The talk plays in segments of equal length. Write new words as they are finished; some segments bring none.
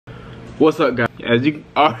What's up, guys? As you can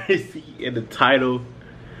already see in the title,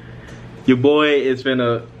 your boy is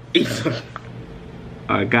finna eat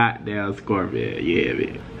a goddamn scorpion. Yeah,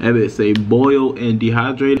 man. That bitch say boiled and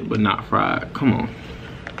dehydrated, but not fried. Come on.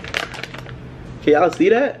 Can y'all see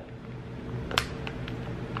that?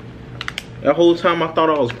 That whole time I thought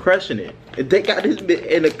I was crushing it. And they got this bit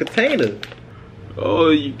in a container. Oh,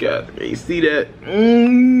 you see that?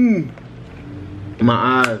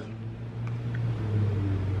 My eyes.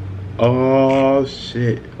 Oh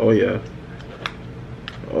shit. Oh yeah.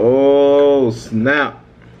 Oh snap.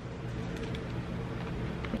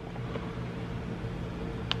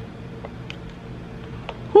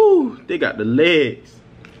 Whew, they got the legs.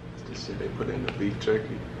 This shit they put in the beef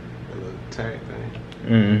jerky. That little tank thing.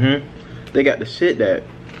 Mm-hmm. They got the shit that,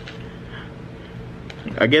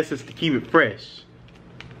 I guess it's to keep it fresh.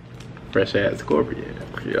 Fresh ass scorpion.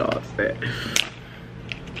 Y'all say.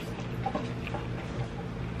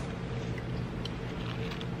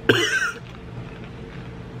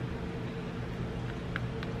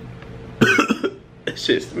 That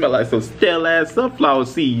shit smell like some stale ass sunflower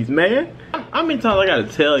seeds, man. How many times I gotta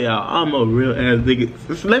tell y'all I'm a real ass nigga?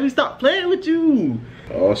 Just let me stop playing with you.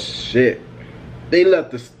 Oh shit. They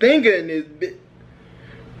left the stinger in this bit.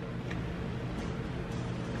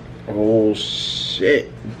 Oh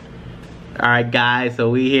shit. Alright guys, so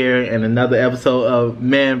we here in another episode of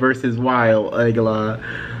Man vs. Wild.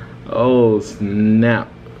 Oh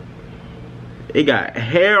snap. It got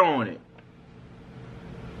hair on it.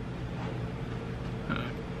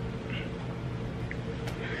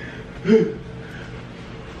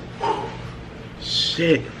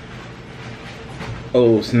 Shit.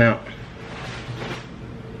 Oh snap.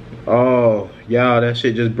 Oh y'all, that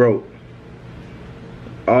shit just broke.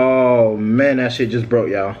 Oh man, that shit just broke,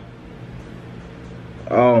 y'all.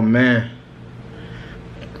 Oh man.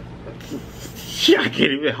 Shit, I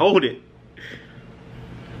can't even hold it.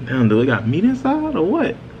 Damn, do it got meat inside or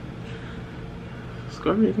what?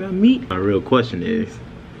 Scorpion got meat? My real question is,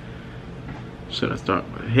 should I start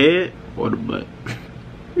with the head or the butt?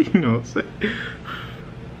 You know what I'm saying?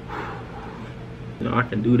 You know, I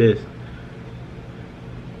can do this.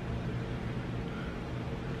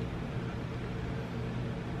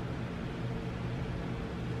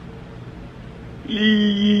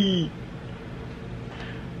 I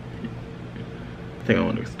think I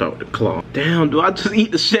want to start with the claw. Damn, do I just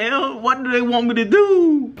eat the shell? What do they want me to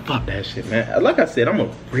do? Fuck that shit, man. Like I said, I'm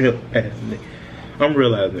a real ass nigga. I'm a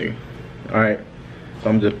real ass nigga. Alright. So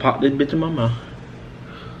I'm just pop this bitch in my mouth.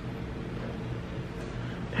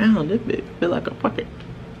 Damn, this bitch feel like a fucking.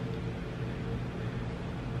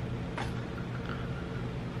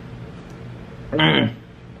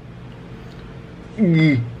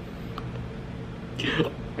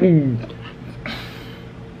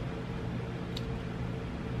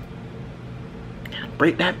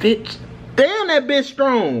 Break that bitch. Damn, that bitch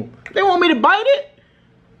strong. They want me to bite it?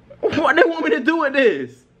 What they want me to do with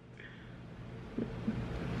this?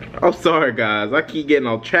 I'm sorry guys, I keep getting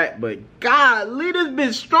off track, but golly, this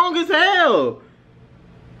bitch strong as hell.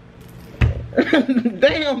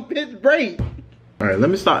 Damn, bitch break. Alright, let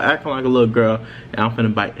me start acting like a little girl and I'm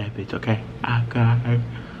finna bite that bitch, okay? Oh god.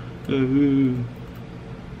 Oh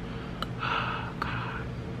god.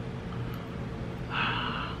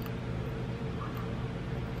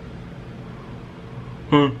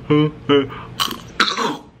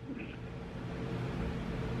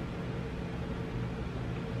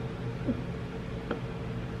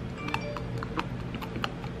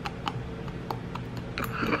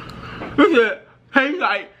 Look at it. Hey,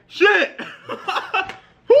 like shit.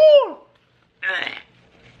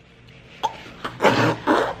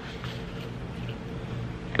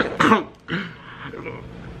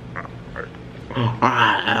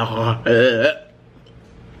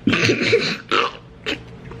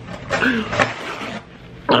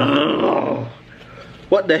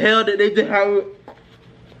 What the hell did they just have?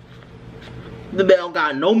 The bell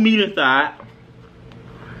got no meat inside.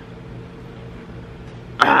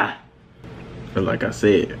 But like I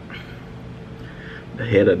said, the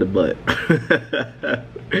head of the butt.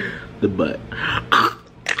 The butt.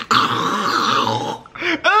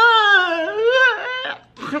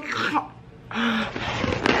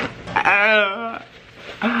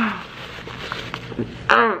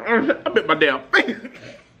 I bit my damn finger.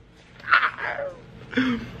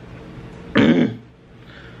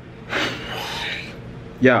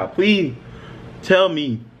 Y'all, please tell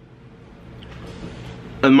me,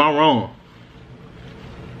 am I wrong?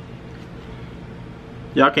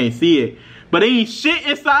 Y'all can't see it, but ain't shit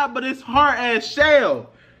inside but this hard ass shell.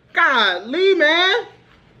 Golly, man.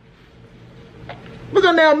 We're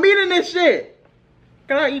gonna have meat in this shit.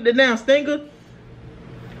 Can I eat the damn stinger?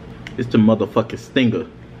 It's the motherfucking stinger.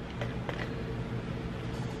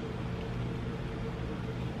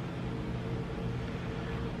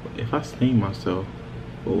 If I sting myself,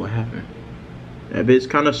 what would happen? That bitch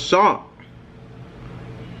kind of sharp.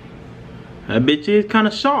 That bitch is kind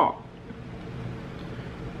of sharp.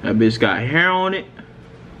 That bitch got hair on it.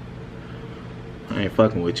 I ain't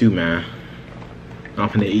fucking with you, man. I'm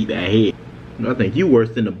finna eat that head. I think you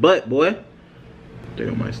worse than the butt, boy. I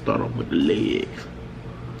think I might start off with the legs.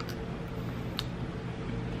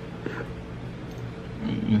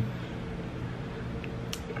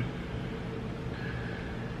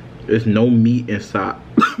 There's no meat inside.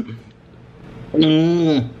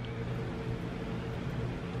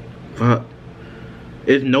 Fuck.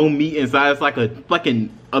 There's no meat inside. It's like a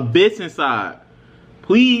fucking abyss inside.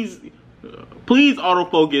 Please, please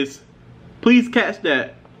autofocus. Please catch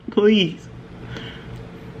that. Please.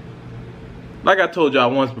 Like I told y'all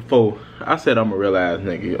once before, I said I'm a real ass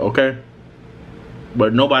nigga, okay?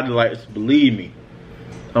 But nobody likes to believe me.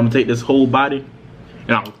 I'm gonna take this whole body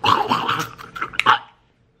and I'm